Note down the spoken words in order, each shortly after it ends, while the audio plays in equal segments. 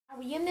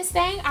We in this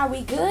thing? Are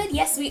we good?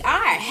 Yes, we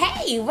are.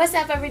 Hey, what's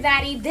up,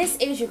 everybody? This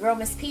is your girl,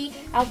 Miss P.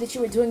 I hope that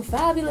you are doing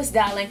fabulous,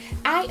 darling.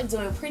 I am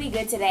doing pretty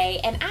good today,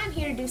 and I'm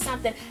here to do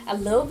something a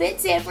little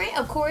bit different.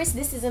 Of course,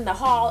 this is in the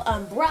haul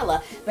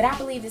umbrella, but I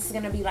believe this is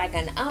going to be like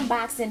an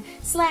unboxing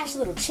 /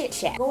 little chit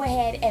chat. Go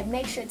ahead and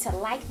make sure to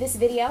like this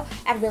video.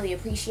 I'd really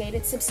appreciate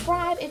it.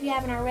 Subscribe if you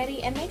haven't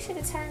already, and make sure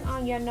to turn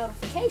on your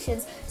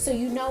notifications so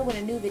you know when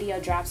a new video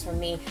drops from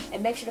me.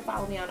 And make sure to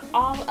follow me on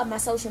all of my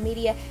social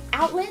media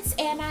outlets,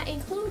 and I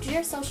include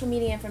your social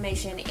media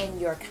information in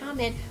your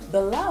comment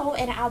below,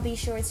 and I'll be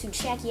sure to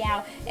check you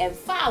out and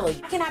follow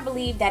you. I cannot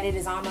believe that it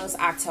is almost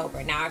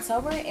October. Now,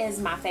 October is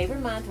my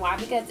favorite month. Why?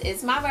 Because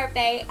it's my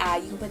birthday.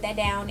 You can put that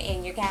down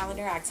in your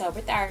calendar,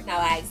 October 3rd. Now,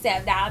 I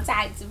accept all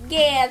types of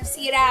gifts,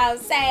 you know what I'm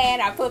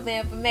saying? I put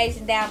my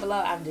information down below.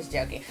 I'm just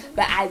joking.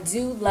 But I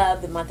do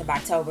love the month of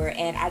October,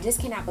 and I just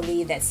cannot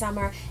believe that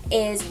summer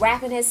is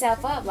wrapping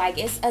itself up like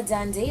it's a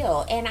done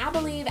deal. And I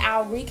believe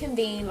I'll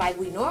reconvene like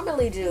we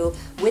normally do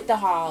with the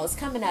hauls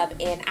coming up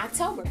in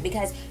October,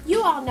 because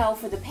you all know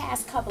for the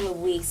past couple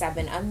of weeks I've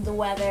been under the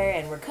weather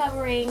and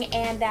recovering,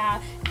 and I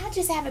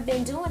just haven't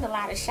been doing a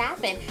lot of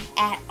shopping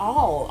at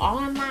all,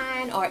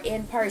 online or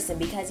in person,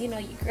 because you know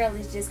your girl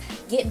is just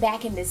getting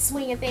back in the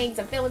swing of things.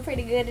 I'm feeling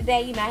pretty good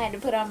today. You know, I had to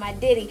put on my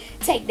ditty,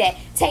 take that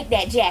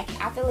jacket.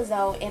 I feel as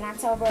though in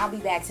October I'll be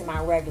back to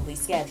my regularly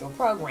scheduled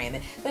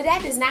programming, but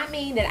that does not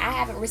mean that I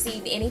haven't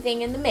received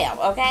anything in the mail,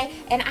 okay?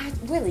 And I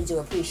really do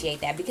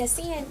appreciate that, because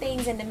seeing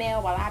things in the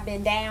mail while I've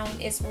been down,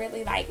 it's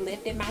really like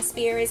lifting my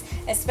spirits,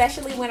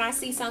 especially when I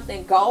see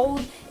something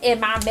gold in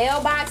my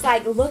mailbox.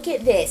 Like, look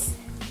at this.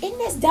 Isn't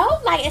this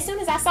dope? Like, as soon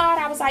as I saw it,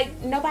 I was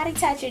like, nobody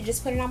touch it,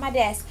 just put it on my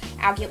desk.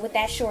 I'll get with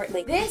that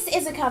shortly. This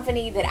is a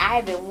company that I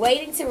have been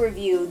waiting to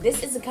review.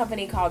 This is a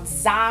company called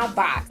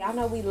ZaaBox. Y'all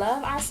know we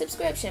love our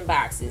subscription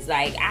boxes.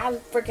 Like, I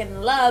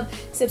freaking love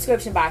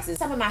subscription boxes.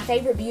 Some of my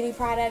favorite beauty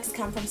products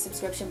come from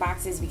subscription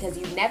boxes, because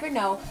you never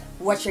know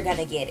what you're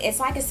gonna get. It's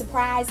like a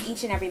surprise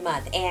each and every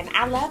month, and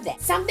I love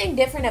that. Something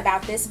different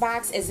about this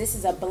box is this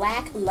is a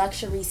black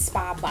luxury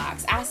spa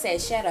box. I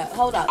said, shut up,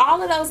 hold up.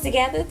 All of those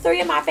together,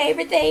 3 of my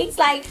favorite things.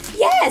 Like,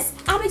 yes,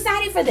 I'm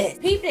excited for this.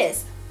 Peep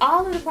this.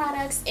 All of the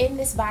products in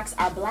this box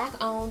are black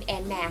owned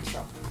and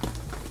natural.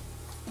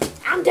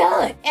 I'm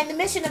done. And the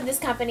mission of this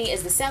company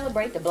is to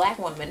celebrate the black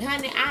woman.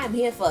 Honey, I am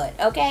here for it,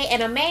 okay?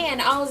 And a man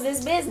owns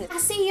this business. I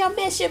see your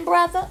mission,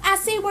 brother. I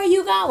see where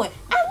you going.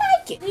 I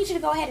like it. I need you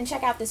to go ahead and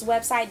check out this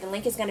website. The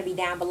link is going to be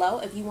down below.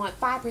 If you want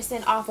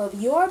 5% off of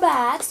your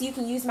box, you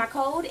can use my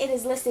code. It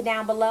is listed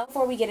down below.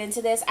 Before we get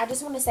into this, I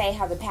just want to say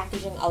how the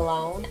packaging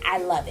alone, I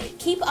love it.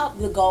 Keep up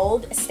the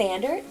gold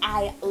standard.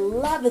 I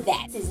love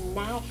that. This is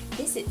nice.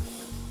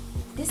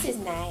 This is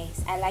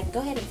nice. I like. Go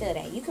ahead and feel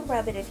that. You can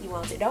rub it if you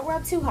want to. Don't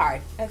rub too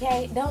hard,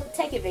 okay? Don't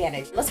take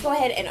advantage. Let's go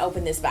ahead and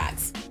open this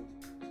box.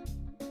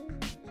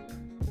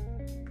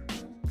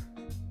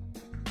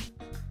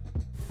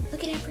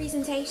 Look at that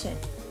presentation.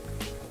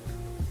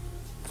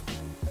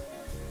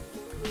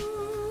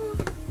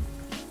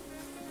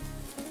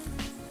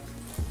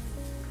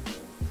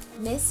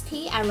 Miss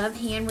P, I love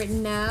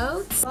handwritten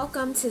notes.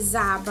 Welcome to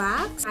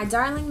ZaaBox. My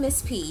darling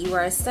Miss P, you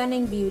are a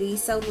stunning beauty,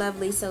 so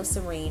lovely, so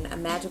serene, a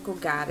magical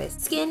goddess.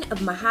 Skin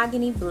of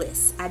mahogany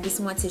bliss. I just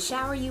want to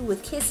shower you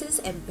with kisses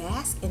and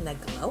bask in the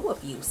glow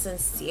of you.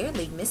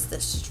 Sincerely, Mr.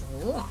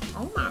 Strong.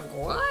 Oh my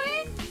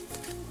God.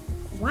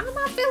 Why am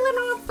I feeling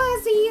all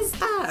fuzzy and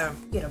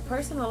stuff? Get a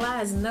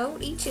personalized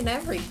note each and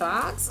every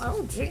box.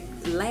 Oh, gee.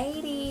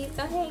 Ladies,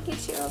 go ahead and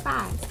get your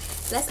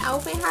box. Let's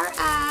open her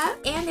up.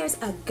 And there's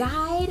a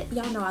guide.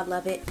 Y'all know I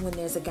love it when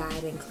there's a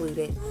guide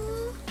included.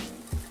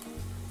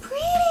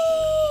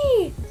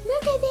 Pretty.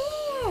 Look at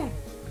there.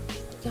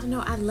 Y'all know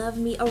I love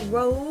me a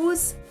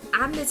rose.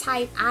 I'm the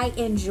type, I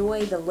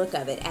enjoy the look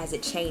of it as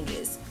it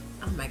changes.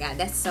 Oh my God,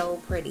 that's so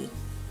pretty.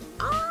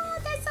 Oh,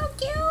 that's so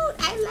cute.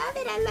 I love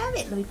it. I love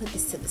it. Let me put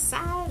this to the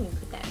side. Let me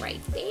put that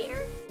right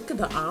there. Look at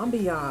the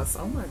ambiance.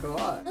 Oh my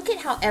God. Look at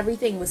how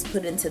everything was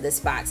put into this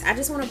box. I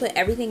just want to put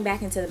everything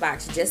back into the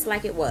box just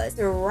like it was.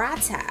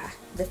 Serrata,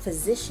 the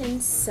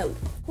physician soap.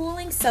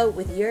 Cooling soap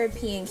with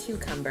European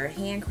cucumber,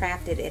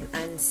 handcrafted and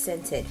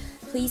unscented.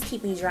 Please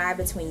keep me dry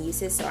between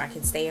uses so I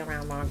can stay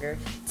around longer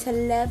to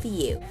love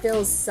you.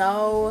 Feels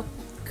so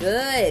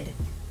good.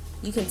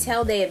 You can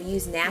tell they have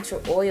used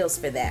natural oils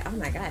for that. Oh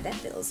my God, that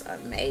feels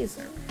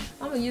amazing.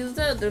 I'm gonna use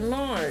that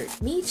tonight.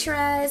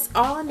 Mitra's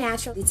all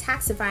natural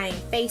detoxifying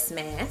face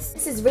mask.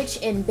 This is rich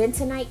in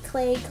bentonite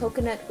clay,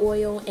 coconut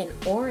oil, and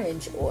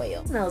orange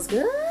oil. Smells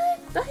good.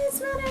 Go ahead and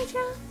smell that,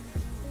 y'all.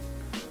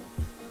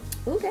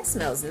 Ooh, that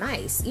smells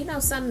nice. You know,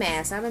 some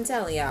masks, I've been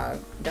telling y'all,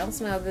 don't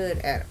smell good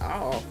at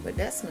all, but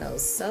that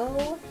smells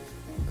so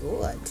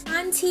good.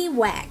 Fenty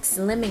wax,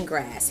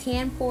 lemongrass,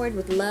 hand poured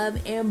with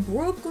love in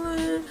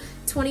Brooklyn.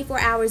 24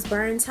 hours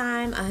burn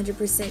time,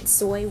 100%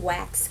 soy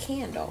wax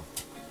candle.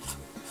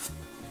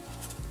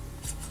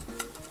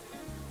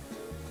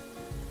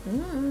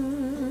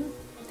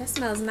 That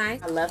smells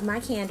nice. I love my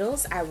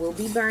candles. I will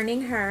be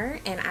burning her,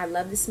 and I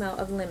love the smell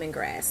of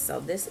lemongrass. So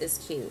this is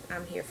cute.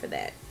 I'm here for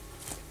that.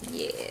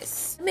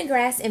 Yes.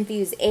 Lemongrass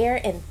infused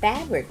air and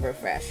fabric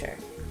refresher.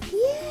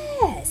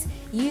 Yes.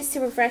 Used to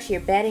refresh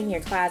your bedding,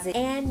 your closet,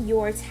 and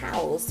your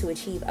towels to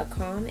achieve a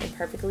calm and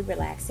perfectly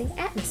relaxing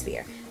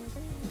atmosphere.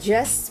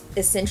 Just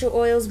essential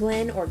oils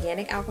blend,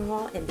 organic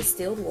alcohol, and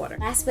distilled water.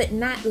 Last but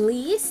not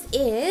least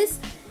is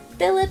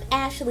Philip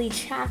Ashley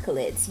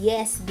chocolates.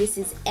 Yes, this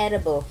is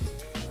edible.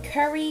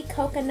 Curry,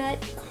 coconut,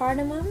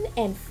 cardamom,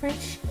 and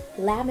French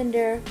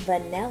lavender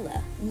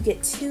vanilla. You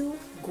get 2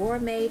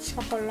 gourmet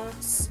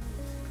chocolates.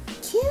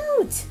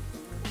 Cute.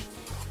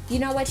 You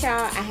know what, y'all?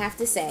 I have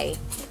to say,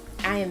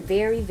 I am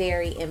very,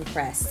 very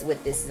impressed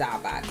with this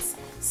ZaaBox.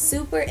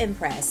 Super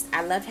impressed.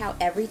 I love how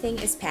everything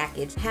is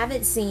packaged.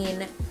 Haven't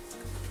seen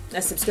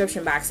a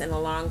subscription box in a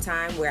long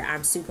time where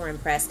I'm super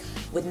impressed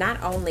with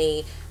not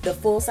only the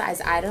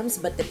full-size items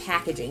but the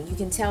packaging. You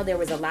can tell there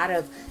was a lot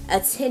of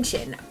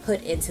attention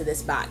put into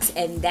this box,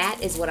 and that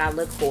is what I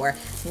look for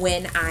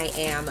when I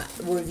am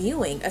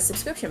reviewing a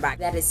subscription box.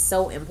 That is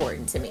so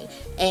important to me,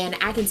 and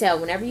I can tell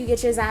whenever you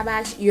get your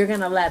ZaaBox, you're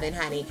gonna love it,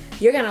 honey.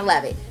 You're gonna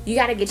love it. You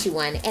gotta get you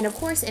one, and of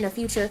course in a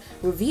future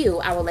review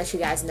I will let you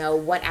guys know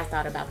what I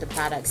thought about the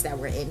products that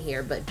were in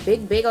here. But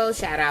big old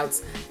shout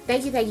outs.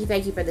 Thank you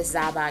for this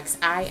ZaaBox.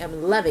 I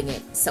am loving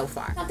it so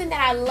far. Something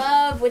that I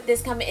love with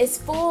this company is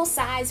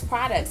full-size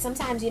products.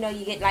 Sometimes, you know,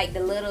 you get like the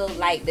little,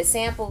 like the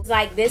samples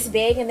like this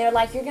big, and they're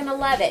like, you're gonna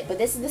love it, but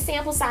this is the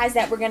sample size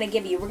that we're gonna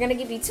give you. We're gonna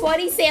give you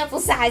 20 sample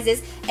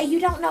sizes, and you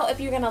don't know if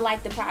you're gonna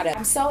like the product.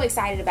 I'm so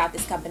excited about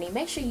this company.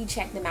 Make sure you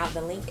check them out.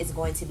 The link is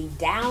going to be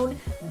down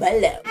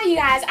below. Now, you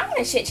guys, I want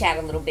to chit chat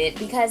a little bit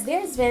because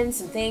there's been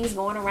some things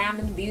going around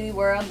in the beauty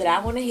world that I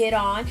want to hit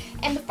on,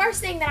 and the first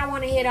thing that I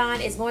want to hit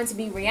on is going to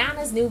be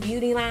Rihanna's new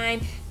beauty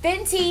line,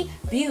 Fenty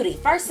Beauty.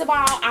 First of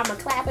all, I'm gonna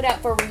clap it up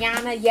for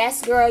Rihanna.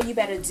 Yes, girl, you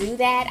better do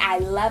that. I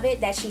love it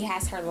that she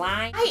has her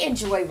line. I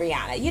enjoy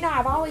Rihanna. You know,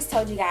 I've always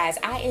told you guys,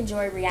 I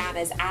enjoy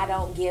Rihanna's I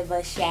don't give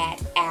a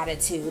shat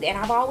attitude, and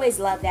I've always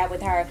loved that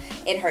with her,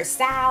 in her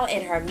style,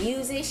 in her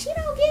music. She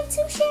don't give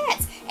 2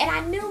 shats, and I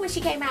knew when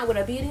she came out with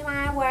a beauty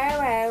line,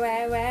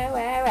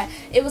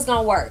 it was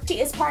gonna work. She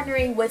is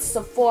partnering with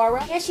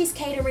Sephora, and she's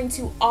catering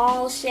to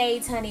all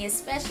shades, honey,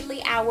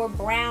 especially our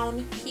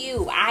brown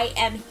hue. I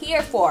am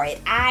here for it.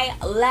 I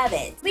love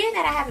it. Being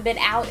that I haven't been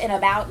out and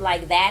about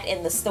like that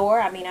in the store,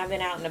 I mean, I've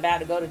been out and about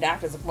to go to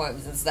doctor's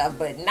appointments and stuff,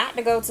 but not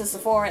to go to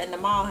Sephora in the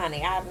mall,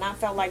 honey. I have not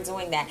felt like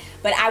doing that.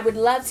 But I would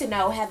love to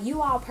know, have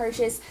you all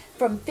purchased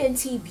from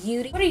Fenty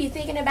Beauty? What are you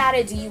thinking about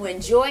it? Do you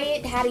enjoy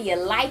it? How do you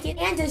like it?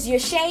 And does your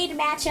shade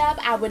match up?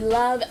 I would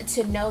love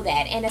to know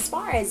that. And as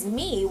far as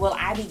me, will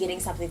I be getting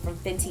something from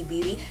Fenty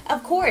Beauty?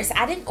 Of course,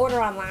 I didn't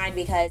order online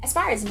because as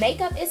far as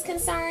makeup is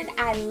concerned,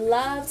 I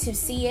love to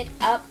see it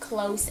up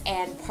close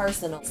and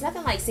personal. It's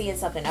nothing like seeing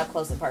something up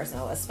close and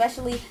personal,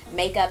 especially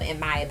makeup, in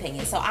my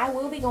opinion. So I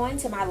will be going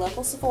to my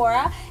local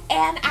Sephora,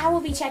 and I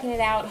will be checking it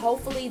out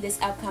hopefully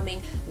this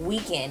upcoming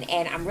weekend,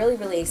 and I'm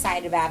really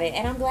excited about it.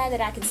 And I'm glad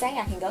that I can say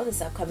I can go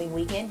this upcoming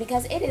weekend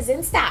because it is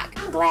in stock.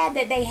 I'm glad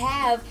that they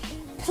have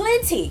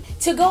plenty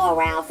to go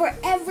around for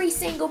every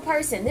single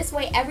person. This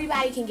way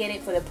everybody can get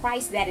it for the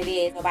price that it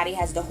is. Nobody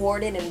has to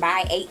hoard it and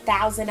buy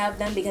 8,000 of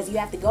them, because you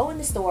have to go in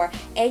the store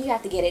and you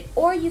have to get it,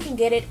 or you can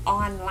get it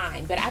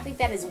online. But I think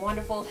that is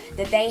wonderful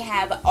that they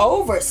have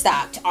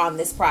overstocked on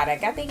this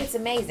product. I think it's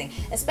amazing,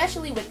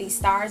 especially with these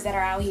stars that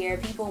are out here.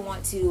 People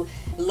want to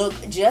look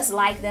just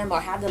like them or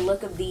have the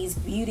look of these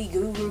beauty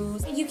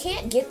gurus. You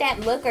can't get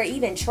that look or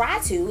even try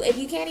to if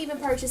you can't even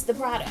purchase the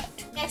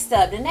product. Next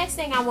up, the next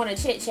thing I want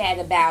to chit chat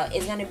about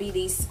is going to be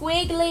these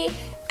squiggly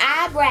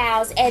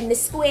eyebrows and the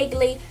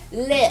squiggly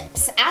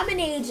lips. I'm gonna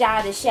need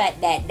y'all to shut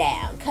that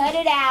down. Cut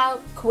it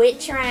out. Quit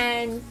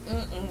trying.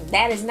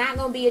 That is not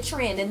gonna be a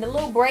trend. And the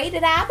little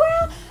braided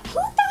eyebrow, who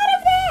thought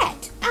of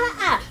that?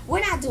 We're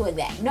not doing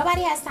that.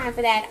 Nobody has time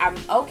for that. I'm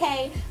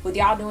okay with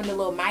y'all doing the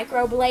little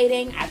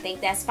microblading. I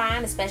think that's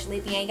fine, especially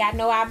if you ain't got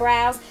no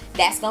eyebrows.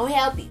 That's gonna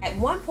help you. At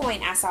one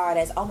point I saw it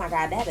as, oh my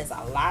god, that is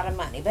a lot of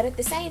money. But at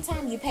the same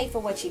time, you pay for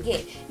what you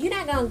get. You're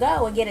not gonna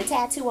go and get a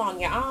tattoo on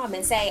your arm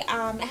and say,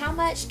 how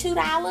much?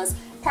 $2?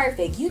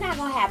 Perfect. You're not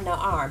gonna have no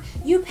arm.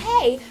 You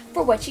pay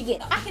for what you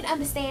get. I can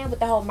understand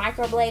with the whole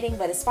microblading,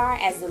 but as far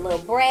as the little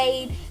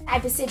braid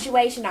type of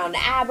situation on the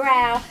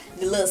eyebrow,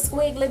 the little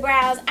squiggly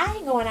brows, I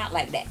ain't going out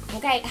like that.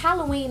 Okay,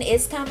 Halloween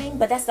is coming,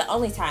 but that's the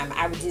only time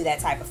I would do that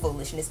type of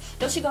foolishness.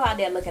 Don't you go out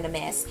there looking a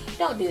mess.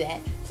 Don't do that.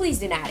 Please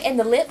do not. And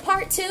the lip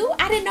part too,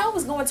 I didn't know it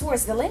was going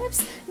towards the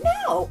lips.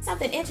 No.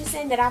 Something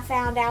interesting that I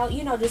found out,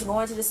 you know, just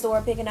going to the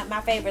store picking up my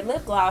favorite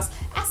lip gloss,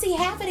 I see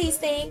half of these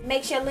things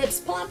makes your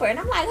lips plumper, and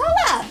I'm like,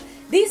 hold up.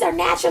 These are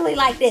naturally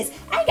like this.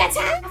 I ain't got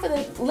time for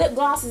the lip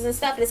glosses and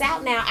stuff that's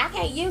out now. I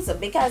can't use them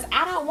because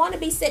I don't want to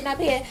be sitting up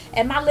here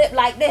and my lip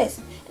like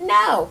this.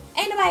 No,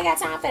 ain't nobody got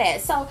time for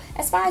that. So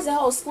as far as the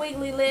whole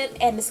squiggly lip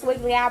and the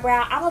squiggly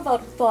eyebrow, I'm gonna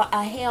vote for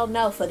a hell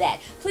no for that.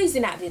 Please do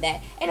not do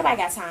that. Ain't nobody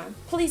got time.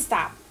 Please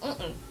stop.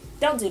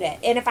 Don't do that.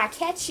 And if I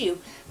catch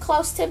you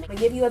close to me, I'm gonna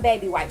give you a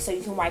baby wipe so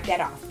you can wipe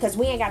that off, because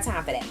we ain't got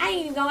time for that. I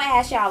ain't even gonna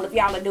ask y'all if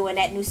y'all are doing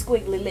that new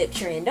squiggly lip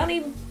trend. Don't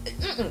even,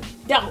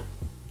 don't.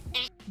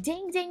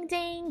 Ding, ding,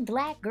 ding,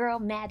 Black Girl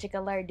Magic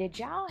Alert. Did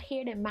y'all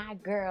hear that my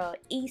girl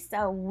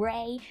Issa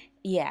Rae,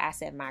 yeah, I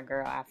said my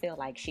girl, I feel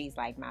like she's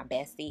like my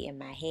bestie in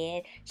my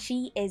head.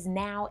 She is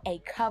now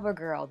a cover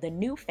girl, the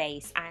new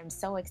face. I'm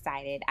so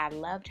excited. I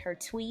loved her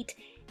tweet.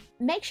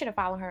 Make sure to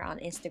follow her on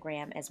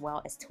Instagram as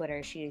well as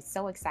Twitter. She is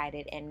so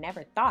excited and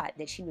never thought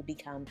that she would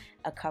become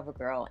a cover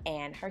girl,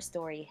 and her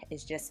story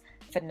is just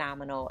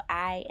phenomenal.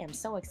 I am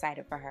so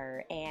excited for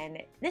her,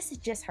 and this is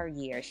just her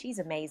year. She's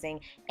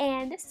amazing,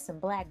 and this is some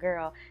Black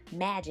Girl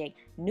Magic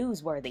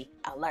newsworthy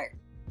alert.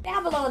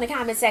 Down below in the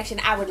comment section,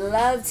 I would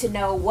love to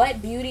know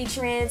what beauty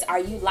trends are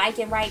you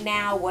liking right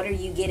now? What are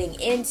you getting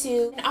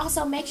into? And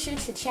also make sure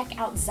to check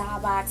out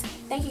ZaaBox.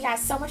 Thank you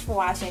guys so much for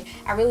watching.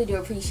 I really do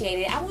appreciate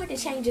it. I wanted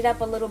to change it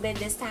up a little bit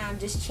this time,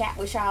 just chat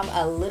with y'all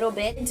a little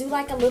bit and do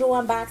like a little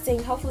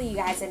unboxing. Hopefully you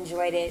guys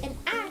enjoyed it, and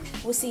I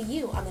will see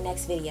you on the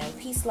next video.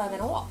 Peace, love,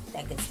 and all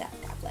that good stuff.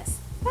 God bless.